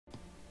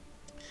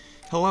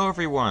Hello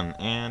everyone,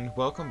 and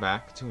welcome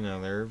back to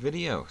another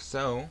video.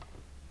 So,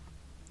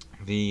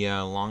 the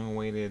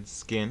long-awaited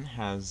skin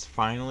has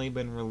finally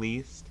been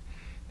released,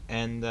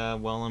 and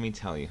well, let me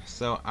tell you.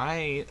 So,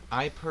 I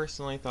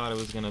personally thought it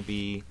was going to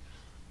be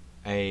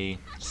a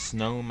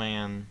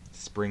snowman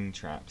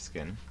Springtrap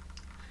skin.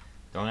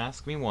 Don't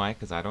ask me why,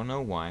 because I don't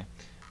know why.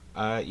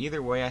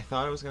 Either way, I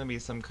thought it was going to be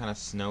some kind of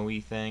snowy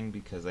thing,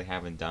 because they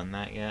haven't done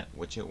that yet,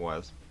 which it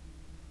was.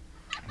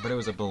 But it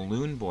was a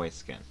Balloon Boy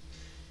skin.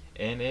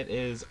 And it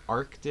is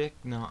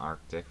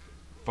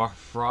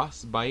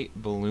Frostbite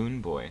Balloon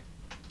Boy.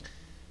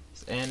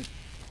 And,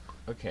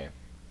 okay,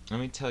 let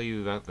me tell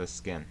you about this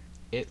skin.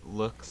 It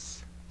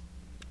looks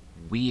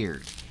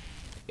weird.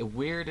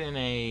 Weird in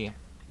a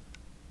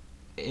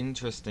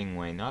interesting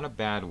way, not a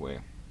bad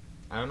way.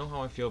 I don't know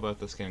how I feel about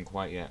this skin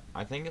quite yet.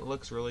 I think it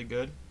looks really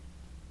good,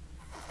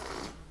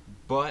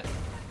 but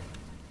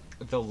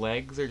the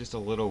legs are just a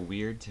little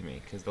weird to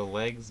me, because the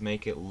legs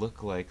make it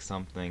look like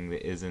something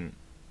that isn't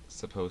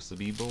supposed to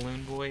be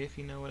Balloon Boy, if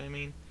you know what I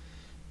mean.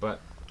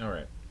 But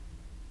alright,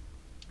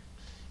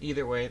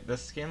 either way, the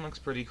skin looks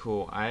pretty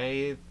cool.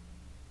 I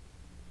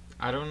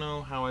don't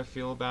know how I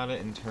feel about it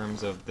in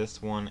terms of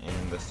this one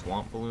and the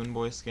Swamp Balloon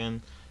Boy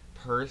skin.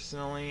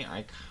 Personally,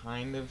 I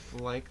kind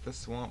of like the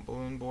Swamp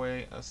Balloon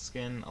Boy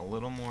skin a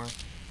little more.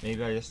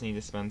 Maybe I just need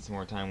to spend some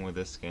more time with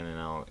this skin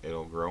and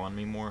it'll grow on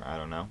me more. I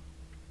don't know,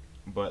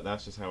 but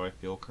that's just how I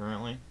feel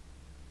currently.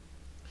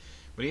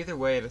 But either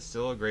way, it is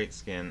still a great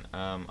skin.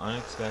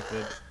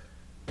 Unexpected.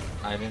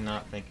 I did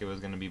not think it was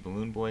going to be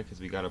Balloon Boy,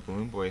 because we got a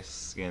Balloon Boy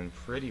skin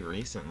pretty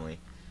recently.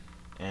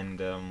 And,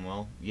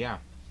 well, yeah.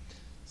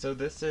 So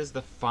this is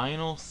the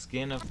final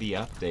skin of the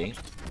update.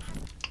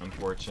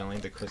 Unfortunately,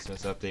 the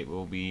Christmas update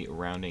will be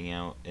rounding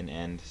out an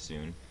end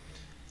soon.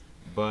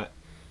 But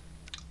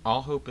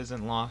all hope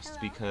isn't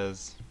lost,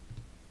 because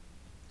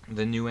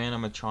the new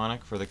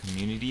animatronic for the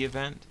community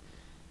event,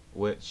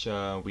 which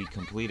we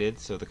completed,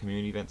 so the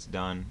community event's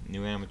done.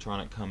 New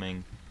animatronic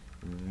coming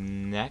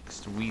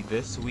this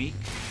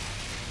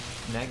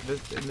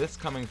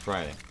coming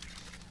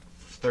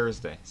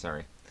Thursday,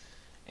 sorry.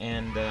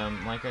 And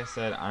like I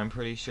said, I'm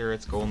pretty sure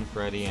it's Golden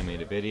Freddy. I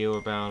made a video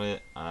about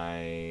it.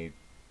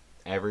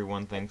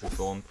 Everyone thinks it's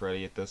Golden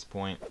Freddy at this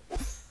point.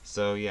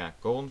 So yeah,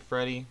 Golden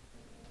Freddy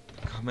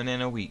coming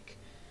in a week.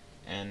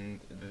 And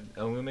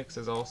Illumix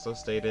has also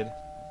stated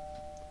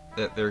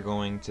that they're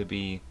going to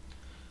be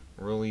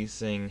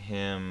releasing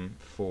him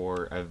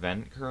for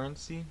event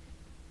currency.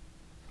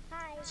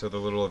 So the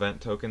little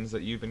event tokens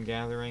that you've been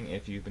gathering,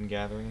 if you've been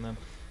gathering them,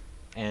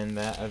 and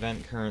that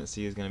event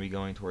currency is going to be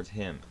going towards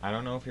him. I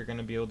don't know if you're going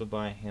to be able to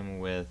buy him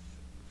with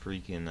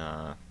freaking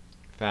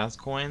Faz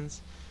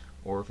coins,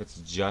 or if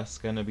it's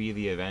just going to be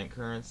the event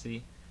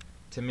currency.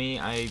 To me,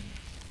 I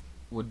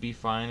would be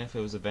fine if it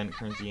was event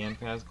currency and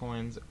Faz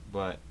coins,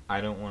 but I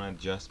don't want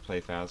to just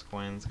play Faz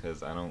coins,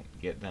 because I don't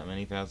get that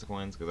many Faz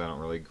coins, because I don't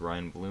really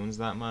grind balloons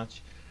that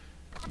much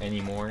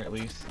anymore, at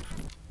least.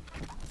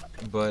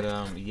 But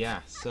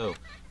yeah, so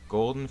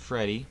Golden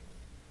Freddy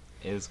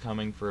is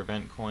coming for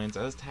event coins.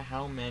 As to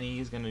how many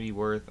he's going to be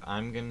worth,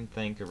 I'm going to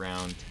think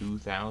around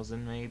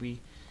 2,000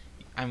 maybe.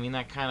 I mean,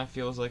 that kind of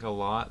feels like a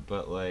lot,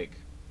 but like,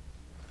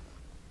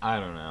 I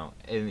don't know.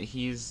 And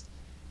he's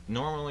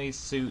normally,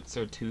 suits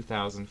are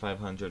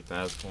 2,500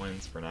 Faz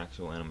coins for an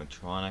actual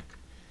animatronic,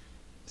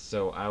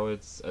 so I would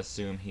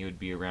assume he would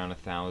be around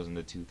 1,000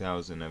 to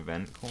 2,000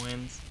 event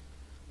coins.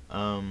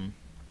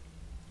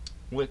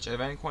 Which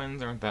event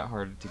coins aren't that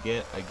hard to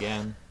get.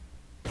 Again,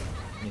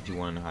 if you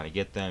want to know how to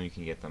get them, you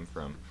can get them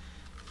from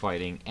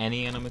fighting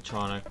any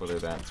animatronic, whether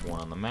that's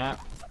one on the map,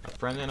 a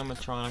friend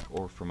animatronic,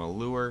 or from a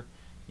lure.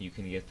 You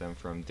can get them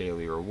from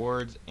daily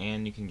rewards,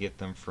 and you can get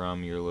them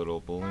from your little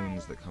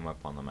balloons that come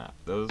up on the map.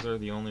 Those are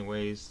the only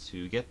ways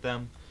to get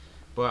them.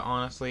 But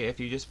honestly, if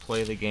you just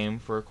play the game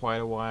for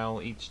quite a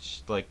while,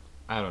 each, like,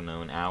 I don't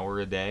know, an hour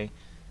a day,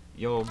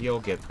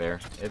 you'll get there.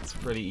 It's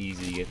pretty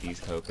easy to get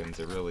these tokens,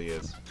 it really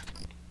is.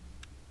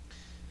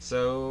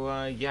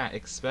 So, yeah,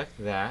 expect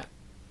that.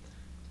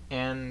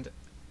 And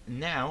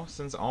now,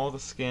 since all the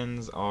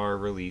skins are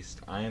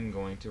released, I am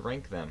going to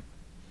rank them.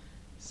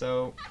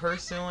 So,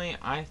 personally,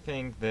 I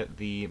think that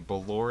the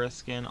Ballora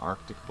skin,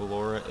 Arctic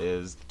Ballora,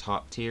 is the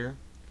top tier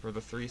for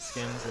the 3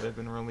 skins that have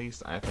been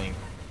released. I think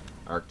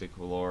Arctic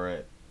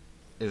Ballora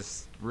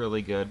is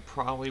really good.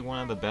 Probably one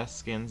of the best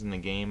skins in the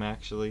game,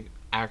 actually.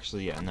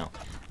 Actually, yeah, no.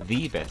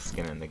 The best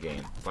skin in the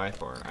game, by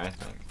far, I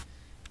think.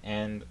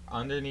 And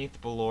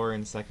underneath Ballora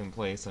in second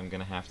place, I'm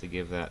going to have to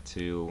give that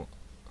to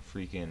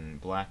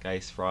freaking Black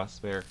Ice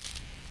Frostbear.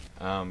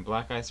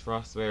 Black Ice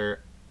Frostbear,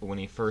 when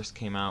he first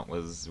came out,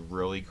 was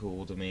really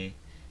cool to me.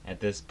 At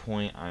this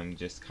point, I'm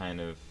just kind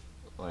of,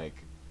 like,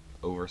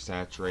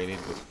 oversaturated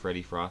with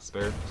Freddy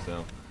Frostbear,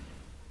 so,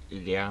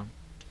 yeah.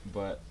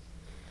 But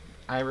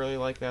I really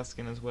like that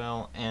skin as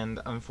well,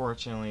 and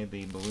unfortunately,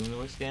 the Balloon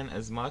Boy skin,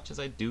 as much as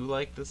I do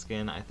like the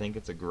skin, I think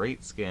it's a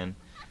great skin,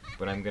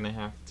 but I'm gonna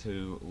have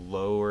to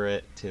lower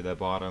it to the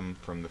bottom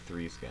from the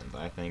 3 skins.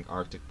 I think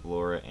Arctic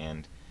Ballora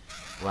and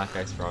Black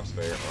Ice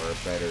Frostbear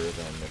are better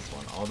than this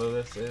one. Although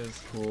this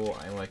is cool,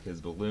 I like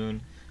his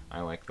balloon. I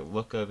like the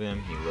look of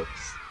him. He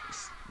looks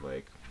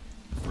like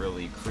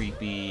really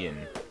creepy and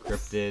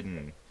cryptid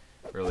and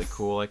really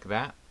cool like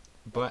that.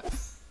 But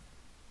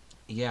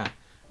yeah.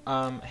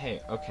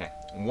 Hey, okay.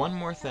 One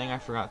more thing I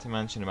forgot to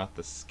mention about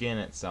the skin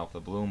itself, the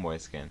Balloon Boy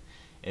skin,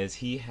 is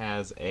he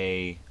has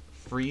a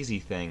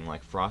freezy thing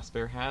like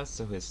Frostbear has,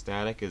 so his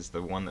static is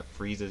the one that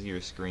freezes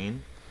your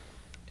screen.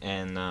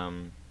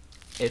 And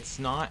it's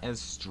not as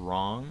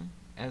strong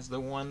as the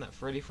one that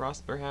Freddy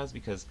Frostbear has,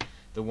 because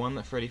the one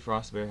that Freddy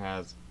Frostbear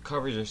has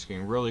covers your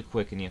screen really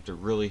quick and you have to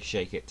really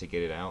shake it to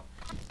get it out.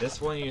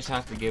 This one you just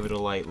have to give it a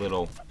light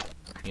little,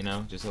 you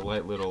know, just a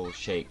light little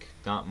shake.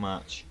 Not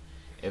much.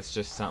 It's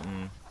just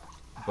something,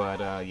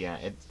 but yeah,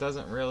 it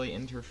doesn't really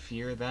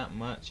interfere that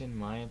much in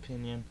my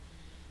opinion.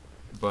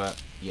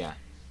 But yeah.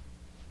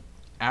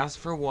 As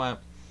for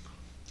what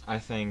I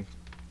think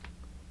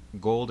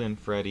Golden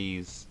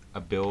Freddy's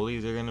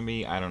abilities are gonna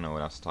be, I don't know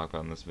what else to talk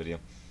about in this video,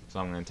 so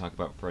I'm gonna talk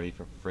about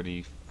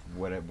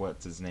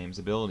what's his name's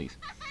abilities.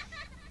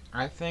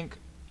 I think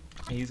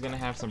he's gonna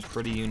have some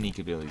pretty unique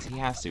abilities. He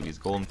has to. He's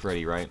Golden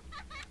Freddy, right?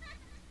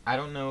 I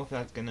don't know if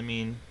that's gonna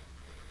mean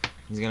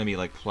he's gonna be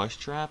like Plush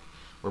Trap,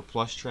 where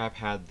Plush Trap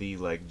had the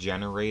like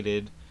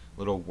generated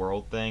little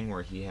world thing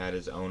where he had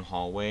his own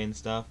hallway and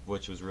stuff,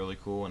 which was really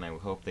cool, and I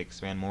hope they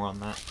expand more on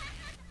that.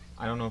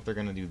 I don't know if they're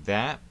gonna do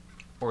that,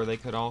 or they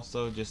could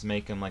also just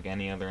make him like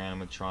any other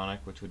animatronic,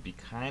 which would be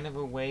kind of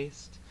a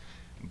waste.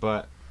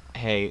 But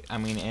hey, I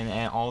mean,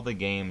 in all the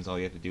games, all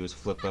you have to do is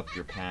flip up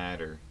your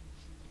pad or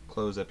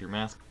close up your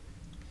mask.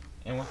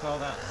 And with all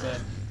that said,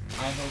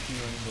 I hope you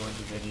enjoyed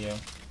the video.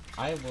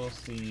 I will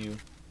see you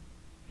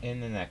in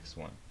the next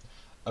one.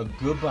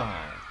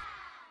 Goodbye.